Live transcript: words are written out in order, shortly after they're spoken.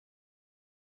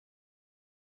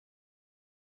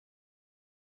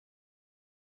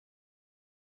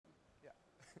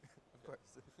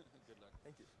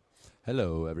Thank you.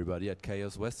 Hello, everybody at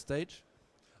ChaosWest stage.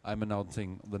 I'm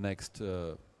announcing the next.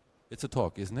 It's a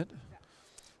talk, isn't it? Yeah.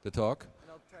 The talk.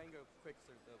 And I'll try and go quick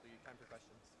so there'll be time for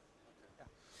questions.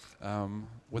 Yeah.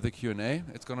 With a Q&A.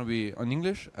 It's going to be in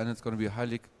English and it's going to be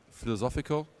highly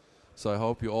philosophical. So I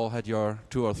hope you all had your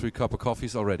 2 or 3 cup of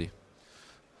coffees already.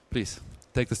 Please,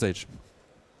 take the stage.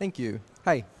 Thank you.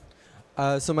 Hi.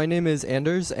 So my name is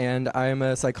Anders, and I'm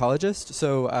a psychologist.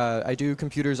 So I do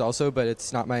computers also, but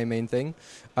it's not my main thing.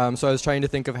 So I was trying to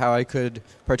think of how I could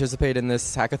participate in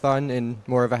this hackathon in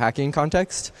more of a hacking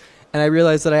context. And I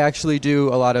realized that I actually do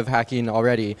a lot of hacking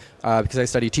already because I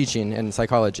study teaching and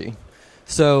psychology.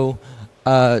 So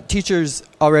teachers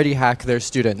already hack their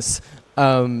students.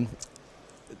 In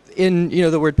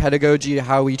the word pedagogy,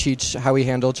 how we teach, how we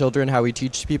handle children, how we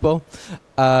teach people.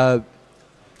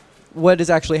 What is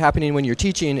actually happening when you're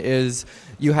teaching is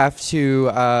you have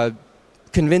to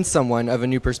convince someone of a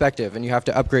new perspective, and you have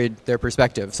to upgrade their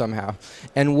perspective somehow.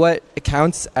 And what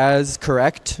counts as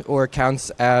correct or counts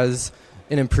as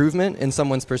an improvement in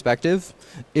someone's perspective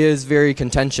is very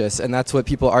contentious, and that's what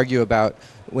people argue about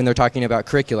when they're talking about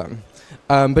curriculum.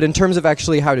 But in terms of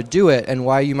actually how to do it and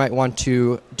why you might want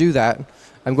to do that,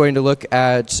 I'm going to look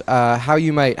at how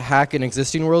you might hack an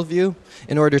existing worldview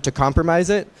in order to compromise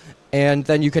it, and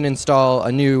then you can install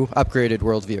a new upgraded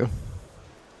worldview.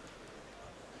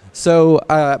 So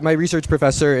my research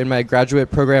professor in my graduate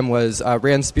program was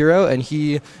Rand Spiro, and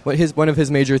one of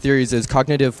his major theories is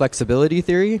cognitive flexibility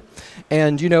theory.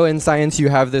 And in science you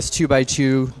have this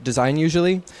 2x2 design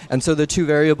usually, and so the two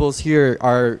variables here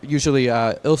are usually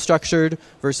ill-structured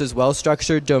versus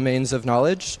well-structured domains of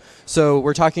knowledge. So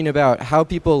we're talking about how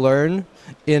people learn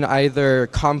in either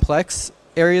complex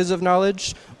areas of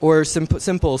knowledge or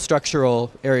simple structural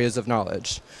areas of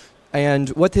knowledge. And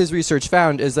what his research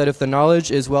found is that if the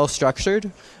knowledge is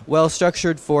well-structured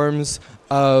forms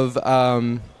of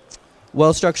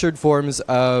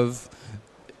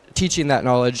teaching that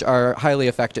knowledge are highly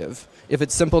effective. If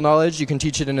it's simple knowledge, you can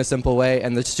teach it in a simple way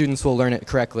and the students will learn it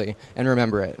correctly and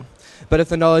remember it. But if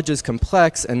the knowledge is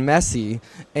complex and messy,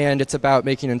 and it's about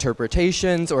making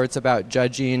interpretations, or it's about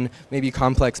judging maybe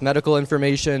complex medical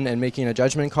information and making a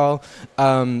judgment call,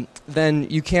 then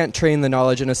you can't train the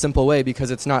knowledge in a simple way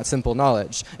because it's not simple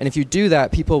knowledge. And if you do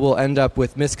that, people will end up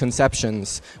with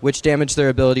misconceptions, which damage their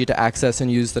ability to access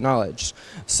and use the knowledge.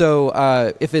 So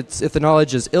if the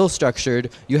knowledge is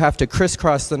ill-structured, you have to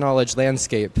crisscross the knowledge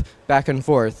landscape back and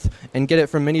forth and get it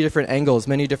from many different angles,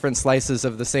 many different slices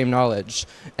of the same knowledge.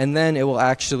 And then it will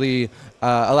actually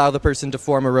allow the person to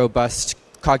form a robust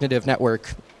cognitive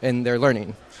network in their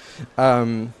learning.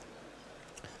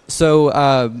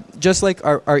 So just like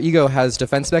our ego has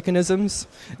defense mechanisms,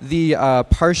 the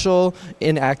partial,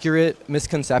 inaccurate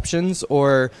misconceptions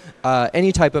or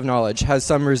any type of knowledge has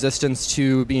some resistance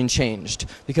to being changed,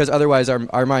 because otherwise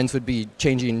our minds would be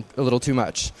changing a little too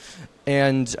much.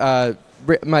 And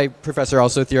my professor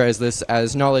also theorized this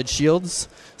as knowledge shields.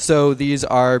 So these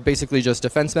are basically just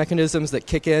defense mechanisms that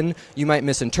kick in. You might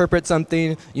misinterpret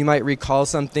something. You might recall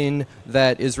something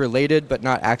that is related but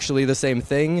not actually the same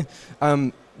thing.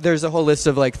 There's a whole list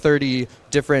of like 30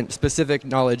 different specific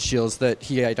knowledge shields that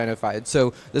he identified.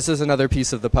 So this is another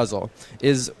piece of the puzzle,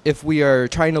 is if we are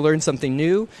trying to learn something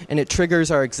new and it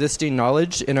triggers our existing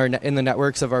knowledge in the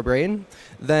networks of our brain,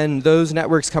 then those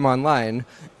networks come online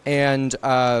and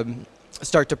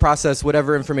start to process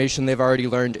whatever information they've already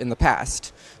learned in the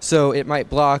past. So it might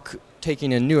block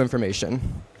taking in new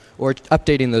information or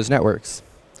updating those networks.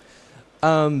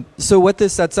 So what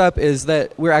this sets up is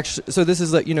that we're actually, so this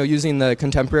is using the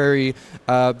contemporary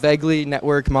vaguely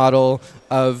network model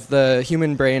of the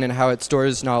human brain and how it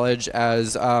stores knowledge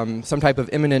as some type of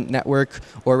immanent network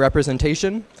or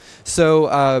representation.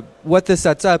 So what this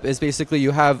sets up is basically you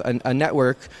have a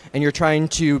network and you're trying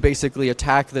to basically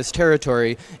attack this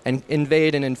territory and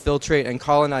invade and infiltrate and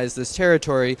colonize this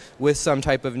territory with some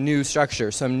type of new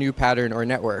structure, some new pattern or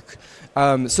network.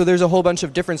 So there's a whole bunch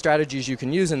of different strategies you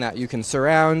can use in that. You can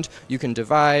surround, you can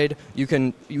divide, you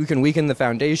can weaken the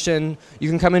foundation, you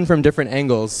can come in from different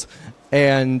angles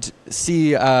and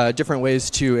see different ways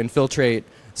to infiltrate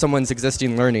someone's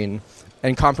existing learning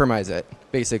and compromise it,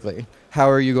 basically. How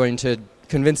are you going to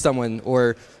convince someone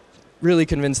or really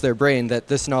convince their brain that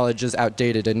this knowledge is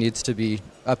outdated and needs to be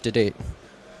up to date?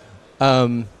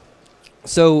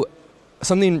 So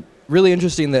something really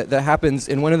interesting that happens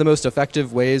in one of the most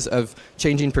effective ways of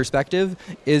changing perspective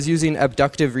is using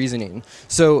abductive reasoning.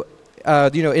 So,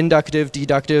 inductive,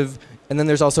 deductive, and then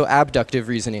there's also abductive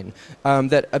reasoning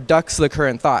that abducts the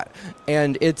current thought.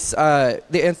 And it's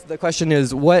the question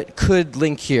is, what could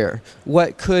link here?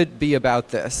 What could be about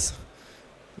this?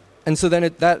 And so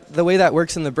then the way that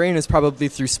works in the brain is probably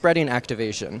through spreading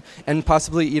activation and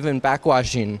possibly even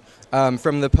backwashing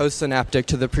from the postsynaptic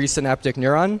to the presynaptic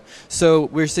neuron. So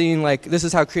we're seeing, like, this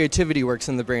is how creativity works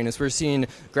in the brain, is we're seeing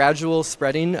gradual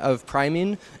spreading of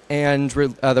priming and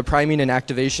the priming and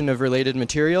activation of related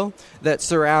material that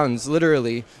surrounds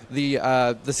literally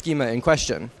the schema in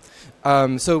question.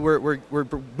 So we're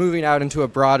moving out into a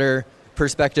broader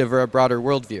perspective or a broader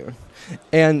worldview.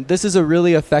 And this is a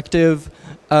really effective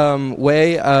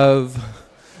way of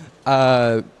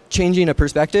changing a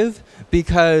perspective,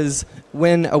 because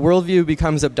when a worldview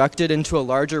becomes abducted into a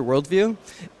larger worldview,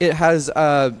 it has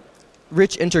a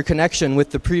rich interconnection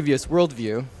with the previous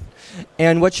worldview.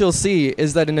 And what you'll see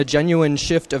is that in a genuine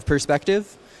shift of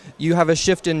perspective, you have a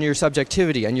shift in your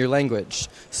subjectivity and your language.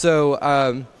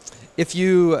 So if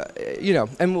you know,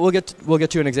 and we'll get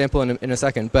to an example in a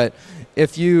second, but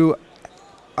if you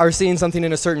are seeing something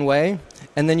in a certain way,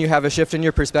 and then you have a shift in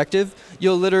your perspective,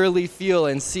 you'll literally feel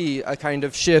and see a kind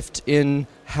of shift in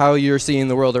how you're seeing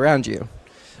the world around you.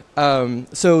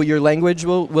 So your language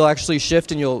will actually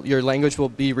shift, and your language will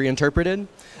be reinterpreted.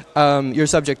 Your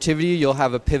subjectivity, you'll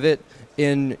have a pivot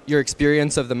in your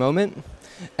experience of the moment.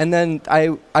 And then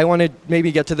I want to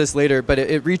maybe get to this later, but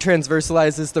it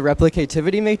retransversalizes the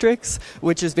replicativity matrix,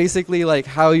 which is basically like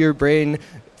how your brain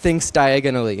thinks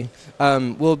diagonally,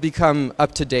 will become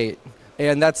up to date.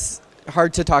 And that's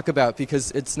hard to talk about because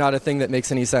it's not a thing that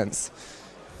makes any sense.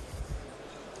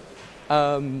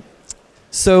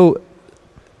 So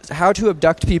how to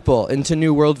abduct people into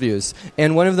new worldviews.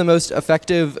 And one of the most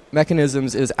effective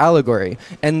mechanisms is allegory.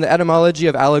 And the etymology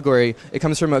of allegory, it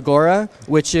comes from agora,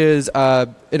 which is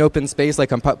an open space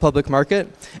like a public market,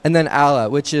 and then alla,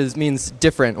 which means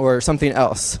different or something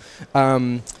else.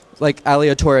 Like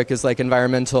aleatoric is like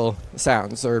environmental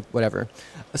sounds or whatever.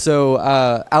 So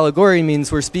allegory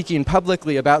means we're speaking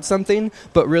publicly about something,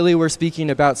 but really we're speaking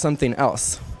about something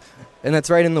else. And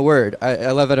that's right in the word.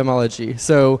 I love etymology.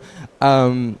 So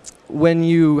when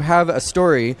you have a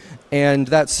story, and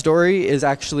that story is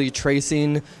actually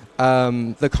tracing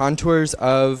the contours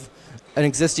of an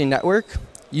existing network,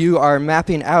 you are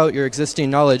mapping out your existing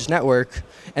knowledge network,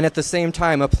 and at the same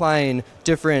time applying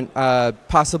different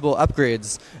possible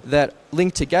upgrades that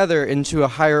link together into a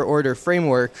higher order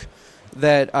framework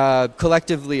that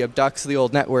collectively abducts the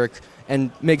old network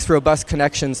and makes robust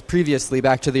connections previously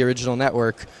back to the original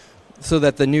network, so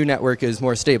that the new network is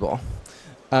more stable.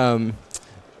 So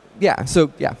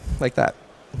like that.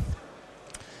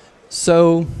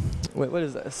 So, wait, what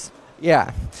is this?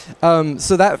 Yeah.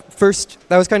 So that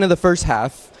was kind of the first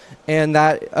half, and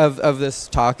that of this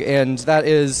talk, and that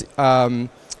is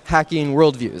hacking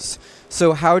worldviews.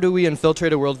 So how do we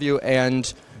infiltrate a worldview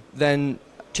and then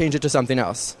change it to something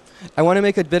else? I want to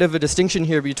make a bit of a distinction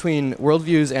here between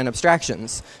worldviews and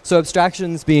abstractions. So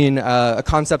abstractions being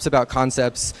concepts about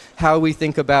concepts, how we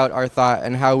think about our thought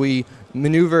and how we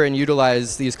maneuver and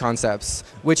utilize these concepts,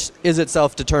 which is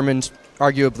itself determined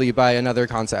arguably by another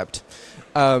concept.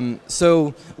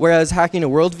 So whereas hacking a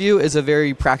worldview is a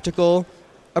very practical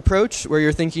approach where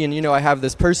you're thinking, I have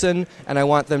this person and I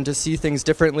want them to see things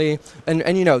differently. And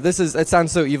it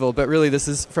sounds so evil, but really this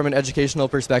is from an educational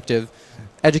perspective.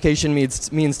 Education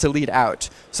means to lead out.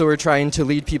 So we're trying to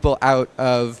lead people out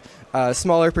of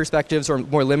smaller perspectives or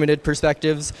more limited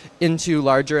perspectives into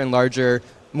larger and larger,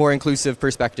 more inclusive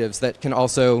perspectives that can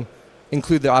also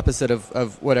include the opposite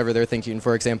of whatever they're thinking,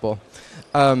 for example.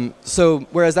 So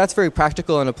whereas that's very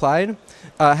practical and applied,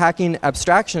 hacking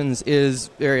abstractions is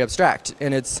very abstract,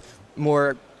 and it's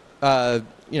more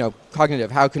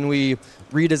cognitive. How can we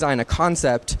redesign a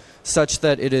concept such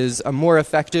that it is a more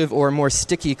effective or more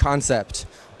sticky concept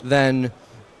than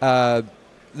an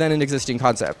existing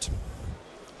concept?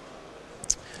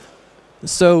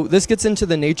 So this gets into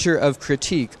the nature of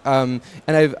critique, and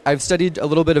I've studied a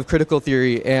little bit of critical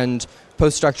theory and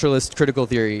post-structuralist critical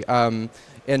theory,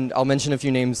 and I'll mention a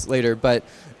few names later, but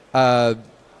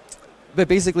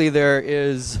basically there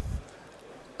is.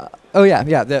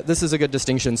 This is a good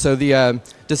distinction. So the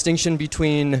distinction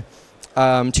between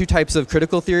two types of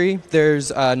critical theory.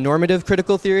 There's normative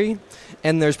critical theory,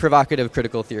 and there's provocative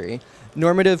critical theory.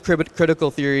 Normative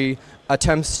critical theory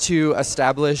attempts to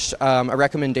establish a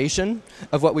recommendation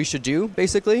of what we should do,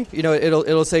 basically.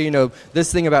 It'll say,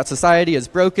 this thing about society is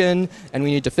broken, and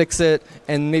we need to fix it,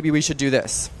 and maybe we should do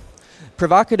this.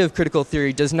 Provocative critical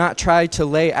theory does not try to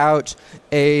lay out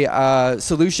a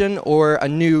solution or a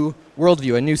new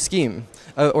worldview, a new scheme.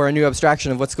 or a new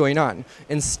abstraction of what's going on.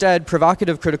 Instead,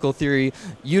 provocative critical theory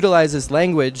utilizes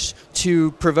language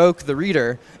to provoke the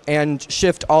reader and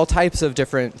shift all types of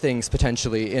different things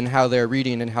potentially in how they're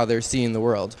reading and how they're seeing the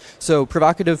world. So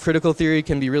provocative critical theory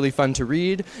can be really fun to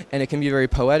read, and it can be very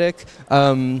poetic.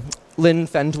 Lynn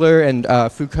Fendler and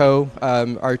Foucault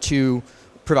are two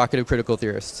provocative critical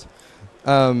theorists.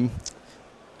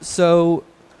 So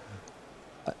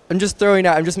I'm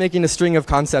just making a string of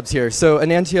concepts here. So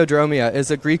enantiodromia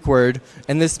is a Greek word,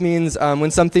 and this means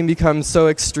when something becomes so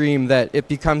extreme that it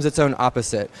becomes its own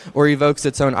opposite or evokes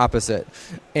its own opposite.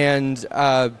 And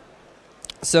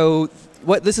so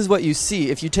this is what you see.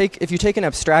 If you take an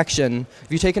abstraction,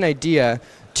 if you take an idea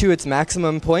to its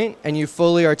maximum point and you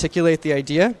fully articulate the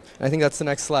idea, and I think that's the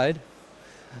next slide,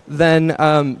 then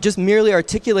just merely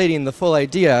articulating the full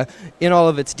idea in all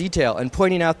of its detail and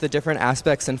pointing out the different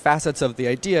aspects and facets of the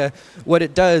idea, what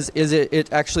it does is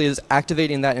it actually is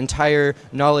activating that entire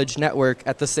knowledge network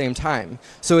at the same time.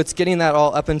 So it's getting that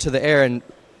all up into the air and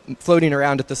floating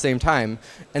around at the same time.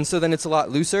 And so then it's a lot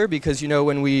looser because, you know,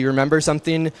 when we remember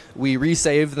something, we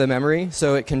resave the memory,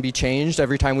 so it can be changed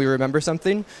every time we remember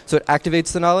something. So it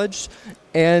activates the knowledge,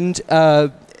 and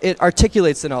it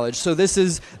articulates the knowledge. So this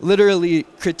is literally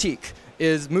critique,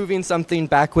 is moving something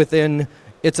back within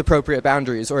its appropriate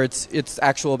boundaries or its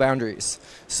actual boundaries.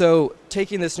 So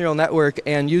taking this neural network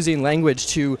and using language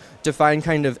to define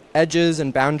kind of edges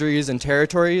and boundaries and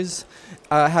territories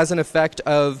has an effect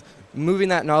of moving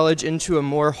that knowledge into a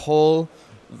more whole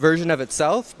version of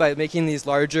itself by making these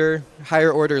larger,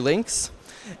 higher order links,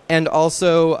 and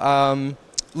also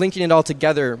linking it all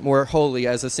together more wholly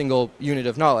as a single unit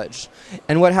of knowledge.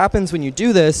 And what happens when you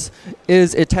do this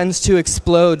is it tends to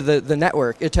explode the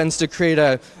network. It tends to create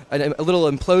a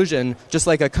little implosion, just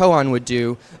like a koan would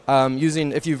do,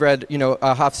 using, if you've read, you know,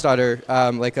 Hofstadter,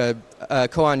 like a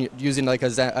koan using like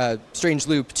a strange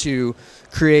loop to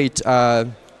create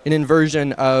an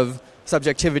inversion of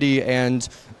subjectivity and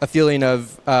a feeling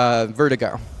of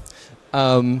vertigo.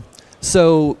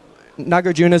 So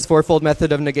Nagarjuna's fourfold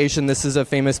method of negation, this is a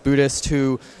famous Buddhist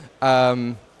who,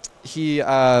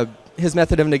 his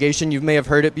method of negation, you may have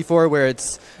heard it before, where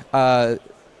it's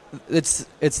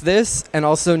this and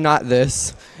also not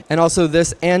this, and also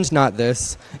this and not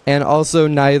this, and also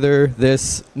neither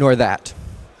this nor that.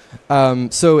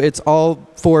 So it's all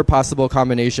four possible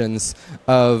combinations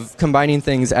of combining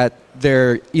things at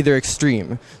their either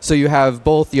extreme. So you have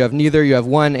both, you have neither, you have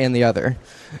one and the other.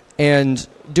 And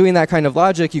doing that kind of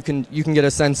logic, you can get a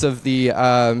sense of the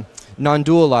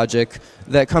non-dual logic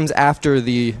that comes after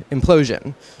the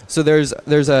implosion. So there's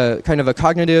a kind of a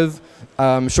cognitive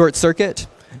short circuit,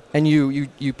 and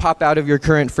you pop out of your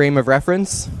current frame of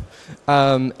reference,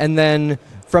 and then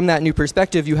from that new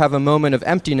perspective, you have a moment of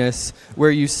emptiness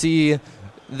where you see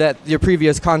that your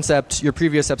previous concept, your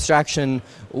previous abstraction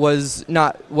was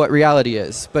not what reality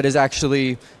is, but is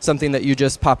actually something that you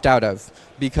just popped out of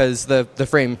because the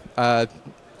frame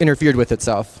interfered with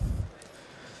itself.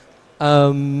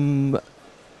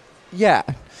 Yeah,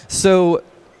 so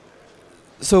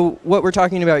what we're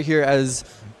talking about here as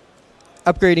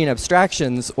upgrading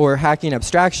abstractions or hacking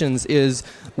abstractions is,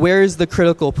 where is the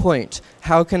critical point?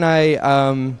 How can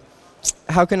I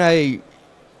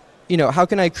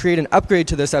create an upgrade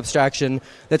to this abstraction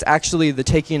that's actually the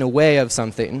taking away of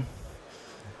something?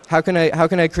 How can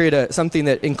I create something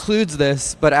that includes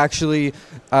this but actually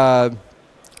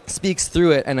speaks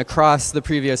through it and across the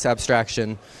previous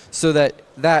abstraction, so that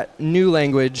that new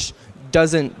language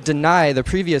doesn't deny the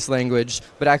previous language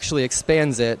but actually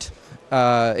expands it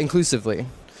inclusively?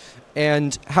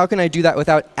 And how can I do that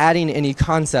without adding any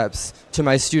concepts to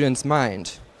my student's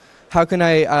mind? How can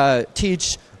I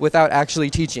teach without actually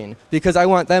teaching? Because I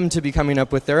want them to be coming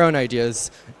up with their own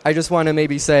ideas. I just want to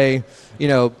maybe say, you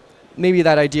know, maybe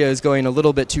that idea is going a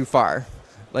little bit too far.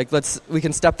 Like, we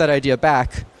can step that idea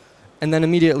back, and then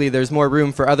immediately there's more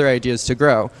room for other ideas to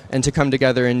grow and to come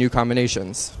together in new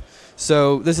combinations.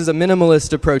 So this is a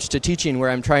minimalist approach to teaching, where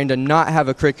I'm trying to not have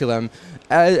a curriculum.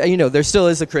 You know, there still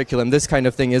is a curriculum. This kind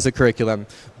of thing is a curriculum,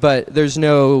 but there's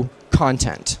no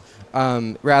content.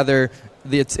 Rather,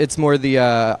 it's more the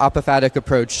apophatic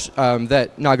approach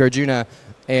that Nagarjuna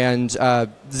and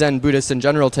Zen Buddhists in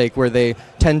general take, where they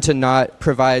tend to not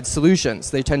provide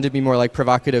solutions. They tend to be more like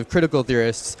provocative critical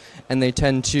theorists, and they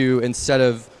tend to, instead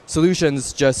of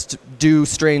solutions, just do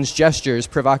strange gestures,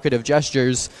 provocative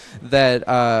gestures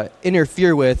that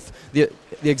interfere with the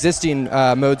existing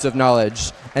modes of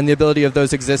knowledge and the ability of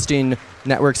those existing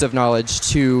networks of knowledge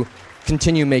to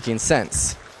continue making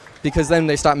sense. Because then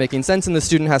they stop making sense, and the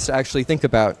student has to actually think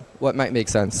about what might make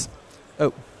sense.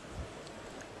 Oh.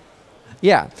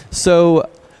 Yeah, so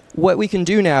what we can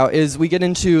do now is we get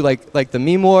into like the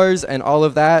meme wars, and all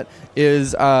of that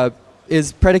is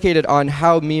predicated on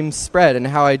how memes spread and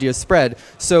how ideas spread.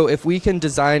 So if we can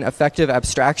design effective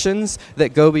abstractions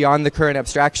that go beyond the current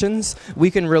abstractions, we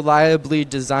can reliably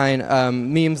design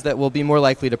memes that will be more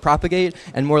likely to propagate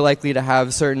and more likely to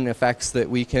have certain effects that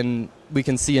we can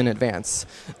see in advance,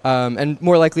 and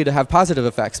more likely to have positive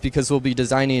effects because we'll be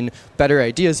designing better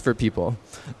ideas for people.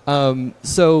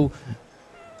 So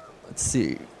let's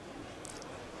see.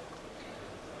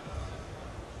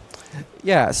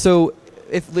 Yeah, so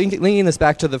if linking this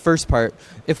back to the first part,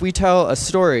 if we tell a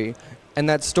story, and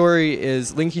that story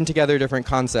is linking together different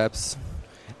concepts,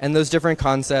 and those different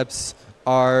concepts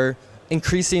are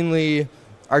increasingly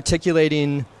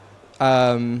articulating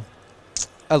a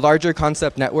larger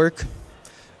concept network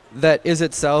that is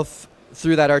itself,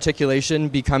 through that articulation,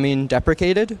 becoming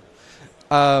deprecated,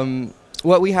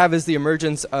 what we have is the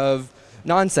emergence of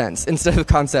nonsense instead of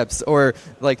concepts, or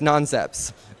like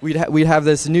noncepts. We'd have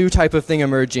this new type of thing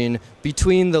emerging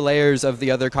between the layers of the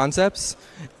other concepts,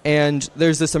 and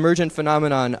there's this emergent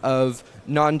phenomenon of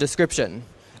non-description,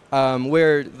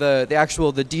 where the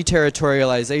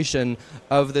deterritorialization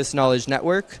of this knowledge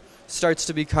network starts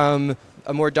to become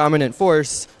a more dominant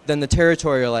force than the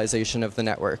territorialization of the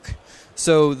network.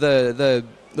 So the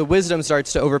wisdom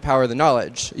starts to overpower the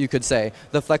knowledge, you could say.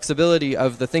 The flexibility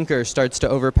of the thinker starts to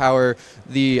overpower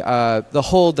the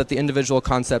hold that the individual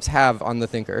concepts have on the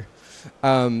thinker.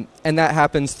 And that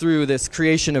happens through this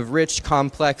creation of rich,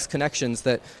 complex connections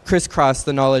that crisscross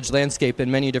the knowledge landscape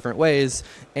in many different ways.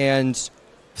 And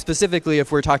specifically,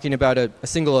 if we're talking about a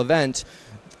single event,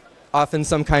 often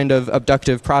some kind of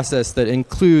abductive process that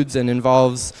includes and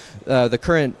involves the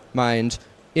current mind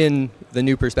in the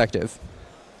new perspective.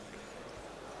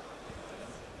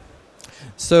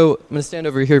 So I'm going to stand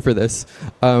over here for this.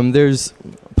 There's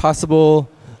possible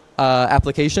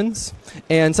applications,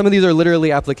 and some of these are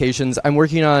literally applications. I'm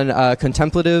working on a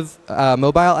contemplative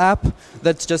mobile app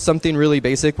that's just something really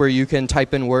basic where you can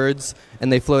type in words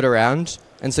and they float around,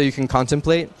 and so you can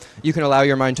contemplate. You can allow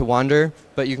your mind to wander,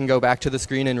 but you can go back to the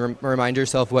screen and remind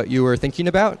yourself what you were thinking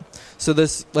about. So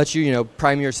this lets you,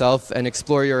 prime yourself and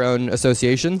explore your own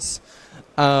associations.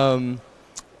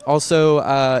 Also,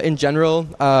 in general,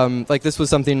 like this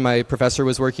was something my professor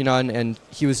was working on, and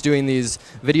he was doing these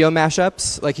video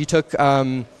mashups. Like he took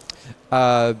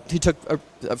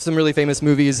some really famous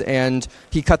movies and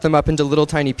he cut them up into little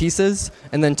tiny pieces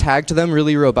and then tagged them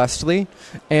really robustly.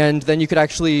 And then you could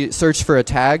actually search for a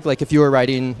tag, like if you were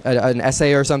writing an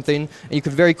essay or something, and you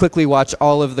could very quickly watch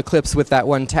all of the clips with that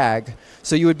one tag.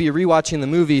 So you would be rewatching the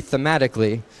movie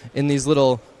thematically in these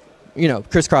little,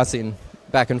 crisscrossing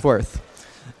back and forth.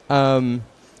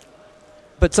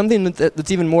 But something that's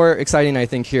even more exciting, I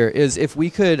think, here is if we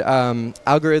could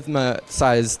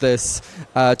algorithmicize this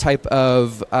type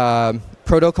of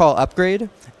protocol upgrade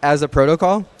as a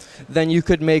protocol, then you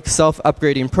could make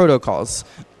self-upgrading protocols.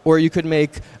 Or you could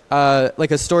make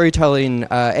like a storytelling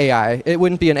AI. It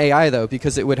wouldn't be an AI, though,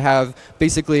 because it would have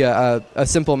basically a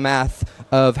simple math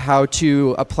of how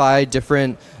to apply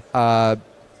different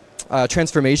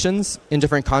transformations in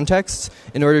different contexts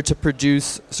in order to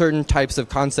produce certain types of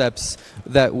concepts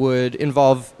that would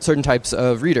involve certain types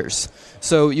of readers.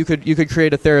 So you could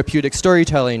create a therapeutic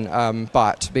storytelling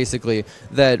bot, basically,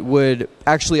 that would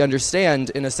actually understand,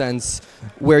 in a sense,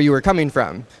 where you were coming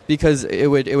from, because it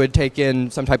would take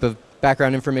in some type of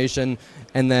background information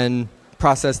and then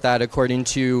process that according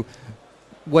to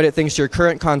what it thinks your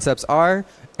current concepts are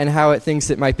and how it thinks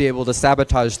it might be able to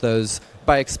sabotage those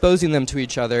by exposing them to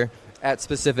each other at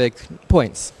specific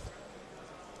points.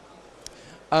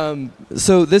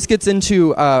 So this gets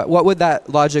into what would that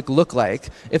logic look like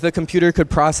if a computer could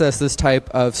process this type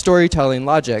of storytelling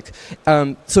logic.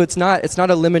 So it's not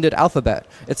a limited alphabet.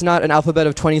 It's not an alphabet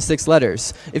of 26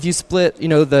 letters. If you split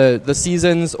the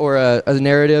seasons or a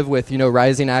narrative with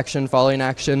rising action, falling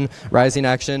action, rising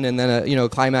action, and then a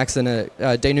climax and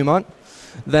a denouement,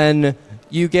 then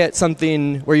you get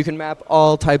something where you can map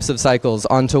all types of cycles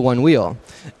onto one wheel.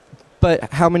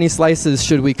 But how many slices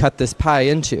should we cut this pie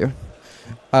into?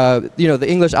 The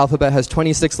English alphabet has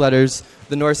 26 letters.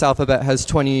 The Norse alphabet has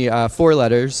 24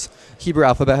 letters. Hebrew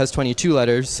alphabet has 22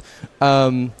 letters.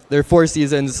 There are 4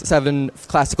 seasons, 7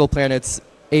 classical planets,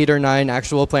 8 or 9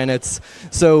 actual planets.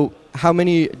 So how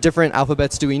many different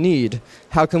alphabets do we need?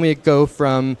 How can we go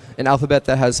from an alphabet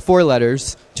that has 4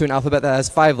 letters to an alphabet that has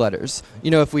 5 letters?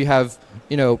 If we have,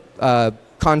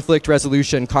 conflict,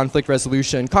 resolution,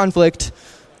 conflict,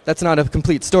 that's not a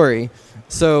complete story.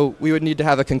 So we would need to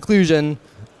have a conclusion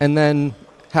and then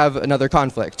have another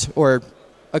conflict, or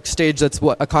a stage that's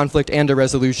a conflict and a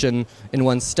resolution in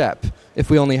one step if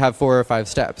we only have 4 or 5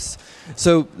 steps.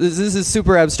 So this is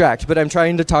super abstract, but I'm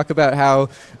trying to talk about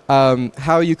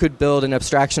how you could build an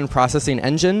abstraction processing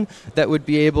engine that would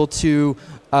be able to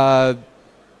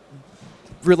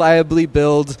reliably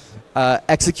build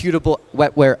executable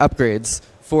wetware upgrades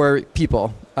for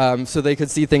people, so they could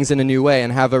see things in a new way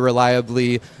and have a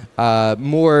reliably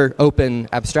more open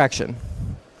abstraction.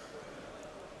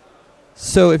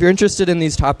 So if you're interested in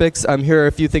these topics, here are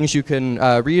a few things you can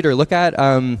read or look at.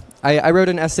 I wrote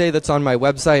an essay that's on my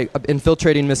website,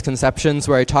 Infiltrating Misconceptions,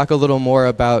 where I talk a little more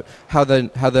about how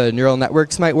the neural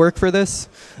networks might work for this.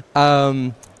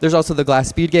 There's also the Glass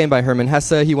Speed Game by Hermann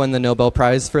Hesse. He won the Nobel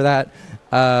Prize for that.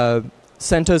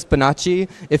 Santos Bonacci.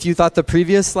 If you thought the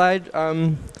previous slide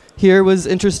here was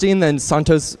interesting, then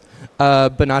Santos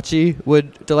Bonacci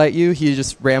would delight you. He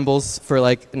just rambles for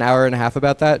like an hour and a half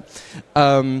about that.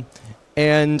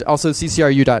 And also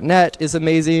ccru.net is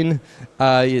amazing.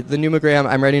 The numogram,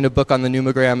 I'm writing a book on the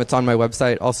numogram. It's on my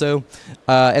website also.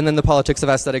 And then The Politics of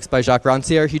Aesthetics by Jacques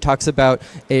Rancière. He talks about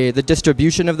the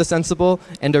distribution of the sensible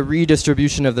and a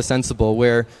redistribution of the sensible,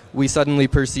 where we suddenly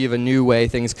perceive a new way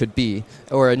things could be,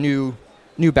 or a new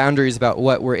boundaries about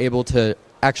what we're able to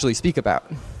actually speak about.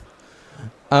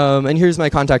 And here's my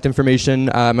contact information.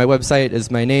 My website is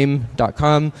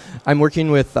myname.com. I'm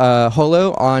working with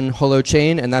Holo on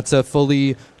HoloChain, and that's a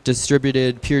fully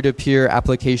distributed peer-to-peer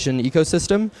application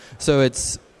ecosystem. So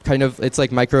it's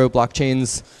like micro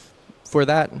blockchains for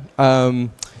that.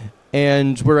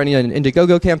 And we're running an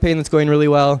Indiegogo campaign that's going really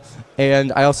well.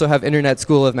 And I also have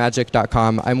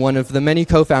internetschoolofmagic.com. I'm one of the many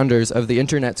co-founders of the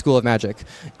Internet School of Magic.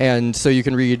 And so you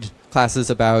can read classes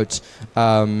about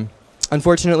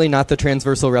unfortunately, not the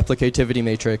transversal replicativity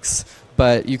matrix,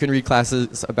 but you can read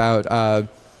classes about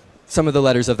some of the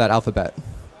letters of that alphabet.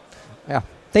 Yeah,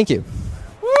 thank you.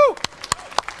 Woo!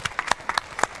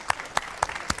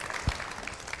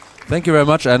 Thank you very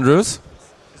much, Andrews.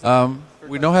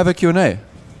 We now have a Q&A.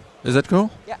 Is that cool?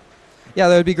 Yeah. Yeah,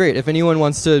 that would be great. If anyone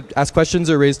wants to ask questions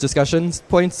or raise discussions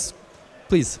points,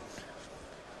 please.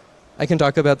 I can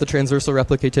talk about the transversal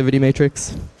replicativity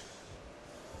matrix.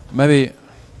 Maybe.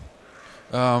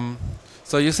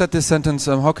 So you said this sentence,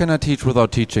 how can I teach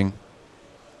without teaching?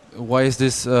 Why is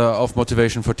this of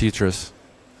motivation for teachers?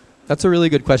 That's a really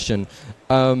good question.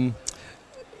 I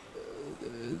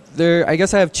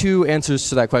guess I have 2 answers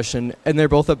to that question, and they're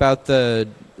both about the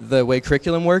way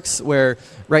curriculum works, where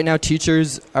right now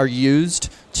teachers are used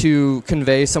to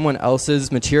convey someone else's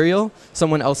material,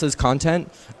 someone else's content.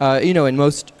 In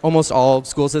almost all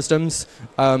school systems,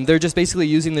 they're just basically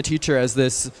using the teacher as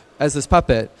this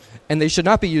puppet. And they should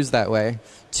not be used that way,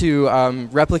 to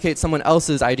replicate someone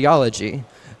else's ideology.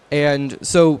 And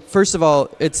so, first of all,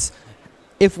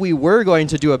 if we were going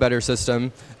to do a better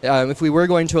system, if we were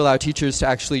going to allow teachers to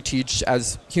actually teach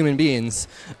as human beings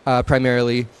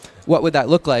primarily, what would that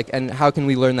look like, and how can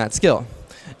we learn that skill?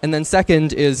 And then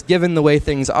second is, given the way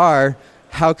things are,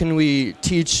 how can we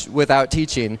teach without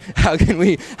teaching? How can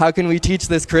we teach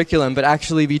this curriculum but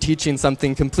actually be teaching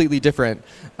something completely different?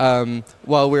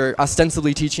 While we're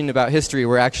ostensibly teaching about history,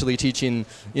 we're actually teaching,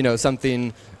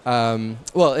 something.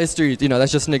 History,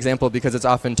 that's just an example because it's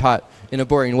often taught in a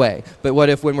boring way. But what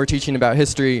if when we're teaching about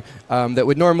history that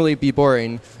would normally be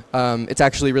boring, it's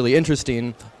actually really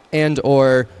interesting, and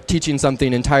or teaching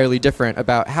something entirely different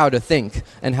about how to think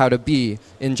and how to be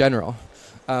in general?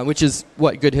 Which is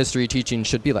what good history teaching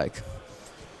should be like.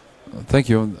 Thank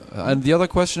you. And the other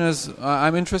question is,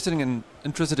 I'm interested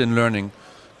in learning.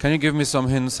 Can you give me some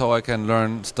hints how I can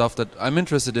learn stuff that I'm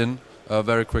interested in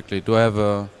very quickly?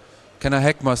 Can I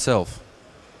hack myself?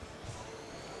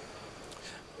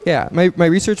 Yeah, my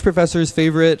research professor's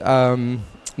favorite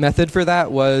method for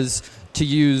that was to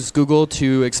use Google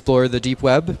to explore the deep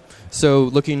web. So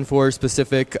looking for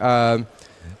specific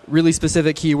really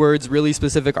specific keywords, really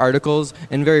specific articles,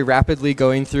 and very rapidly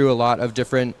going through a lot of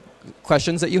different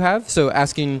questions that you have. So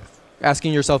asking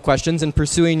yourself questions and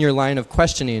pursuing your line of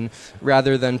questioning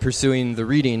rather than pursuing the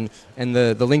reading and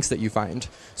the links that you find.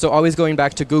 So always going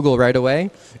back to Google right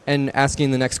away and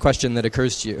asking the next question that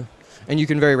occurs to you. And you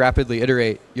can very rapidly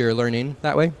iterate your learning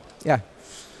that way. Yeah,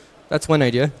 that's one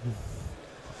idea.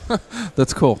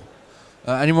 That's cool.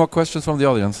 Any more questions from the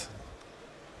audience?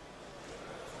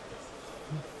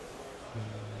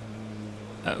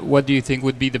 What do you think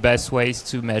would be the best ways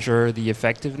to measure the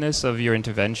effectiveness of your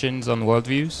interventions on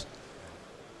worldviews?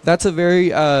 That's a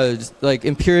very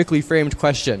empirically framed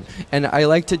question, and I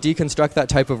like to deconstruct that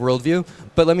type of worldview.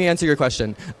 But let me answer your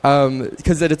question,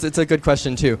 because it's a good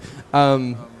question too.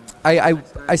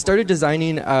 I started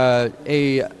designing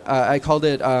I called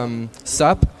it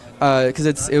SUP,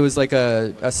 because it was like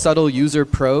a subtle user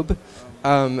probe.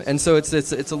 And so it's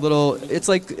a little, it's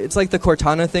like the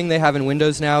Cortana thing they have in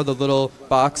Windows now, the little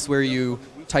box where you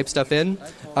type stuff in.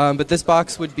 But this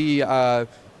box would be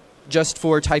just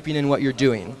for typing in what you're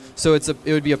doing. So it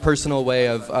would be a personal way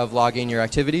of logging your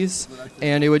activities,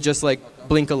 and it would just like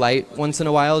blink a light once in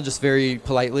a while, just very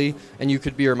politely, and you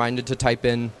could be reminded to type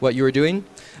in what you were doing.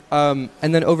 And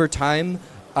then over time,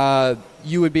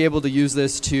 you would be able to use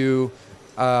this to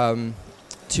kind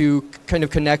of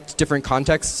connect different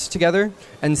contexts together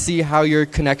and see how your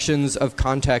connections of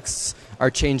contexts are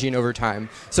changing over time.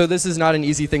 So this is not an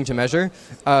easy thing to measure.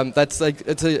 That's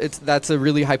a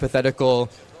really hypothetical,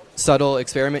 subtle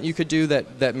experiment you could do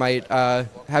that might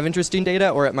have interesting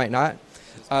data, or it might not.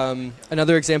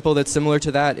 Another example that's similar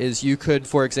to that is you could,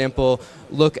 for example,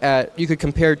 you could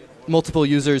compare multiple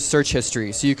users' search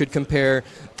history. So you could compare,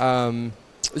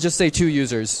 just say 2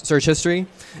 users' search history,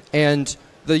 and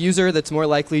the user that's more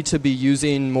likely to be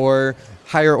using more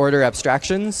higher order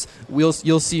abstractions,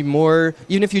 you'll see more,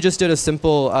 even if you just did a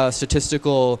simple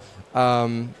statistical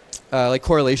like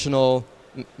correlational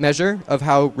measure of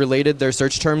how related their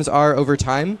search terms are over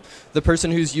time, the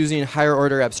person who's using higher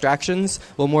order abstractions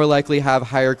will more likely have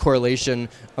higher correlation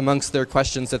amongst their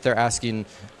questions that they're asking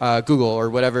Google or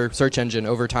whatever search engine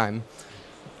over time,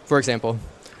 for example.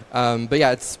 But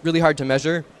yeah, it's really hard to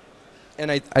measure. And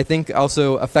I think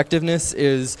also effectiveness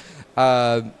is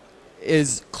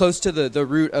close to the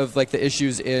root of like the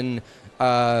issues in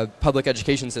public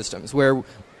education systems, where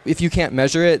if you can't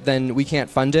measure it, then we can't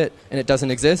fund it, and it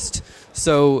doesn't exist.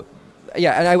 So,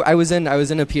 yeah, and I was in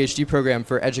a PhD program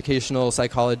for educational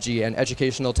psychology and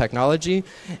educational technology,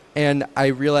 and I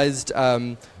realized,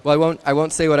 well, I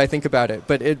won't say what I think about it,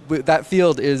 but that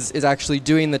field is actually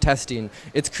doing the testing.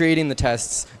 It's creating the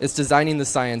tests. It's designing the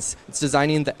science. It's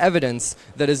designing the evidence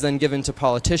that is then given to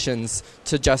politicians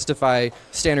to justify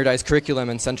standardized curriculum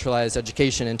and centralized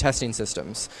education and testing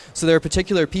systems. So there are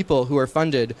particular people who are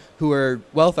funded, who are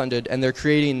well funded, and they're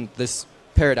creating this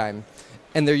paradigm.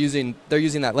 And they're using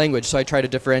that language, so I try to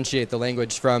differentiate the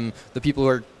language from the people who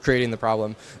are creating the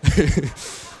problem.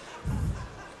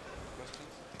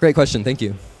 Great question, thank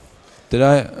you. Did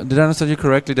I understand you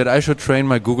correctly that I should train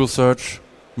my Google search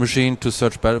machine to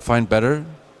find better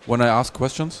when I ask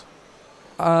questions?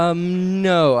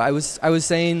 No, I was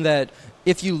saying that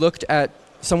if you looked at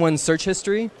someone's search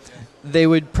history, they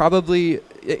would probably,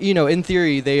 in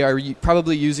theory, they are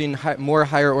probably using more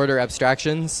higher order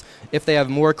abstractions if they have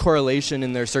more correlation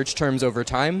in their search terms over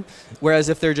time. Whereas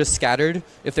if they're just scattered,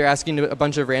 if they're asking a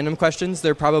bunch of random questions,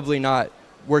 they're probably not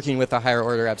working with a higher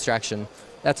order abstraction.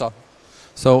 That's all.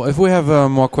 So if we have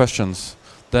more questions,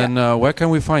 then where can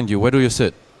we find you? Where do you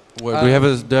sit? Do you have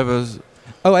a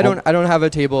Oh, I don't have a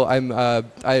table.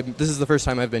 This is the first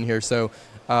time I've been here, so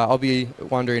I'll be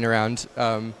wandering around.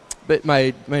 But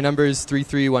my number is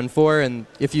 3314, and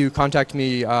if you contact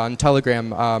me on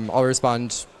Telegram, I'll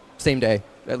respond same day,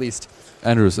 at least.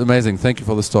 Andrews, amazing. Thank you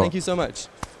for this talk. Thank you so much.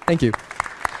 Thank you.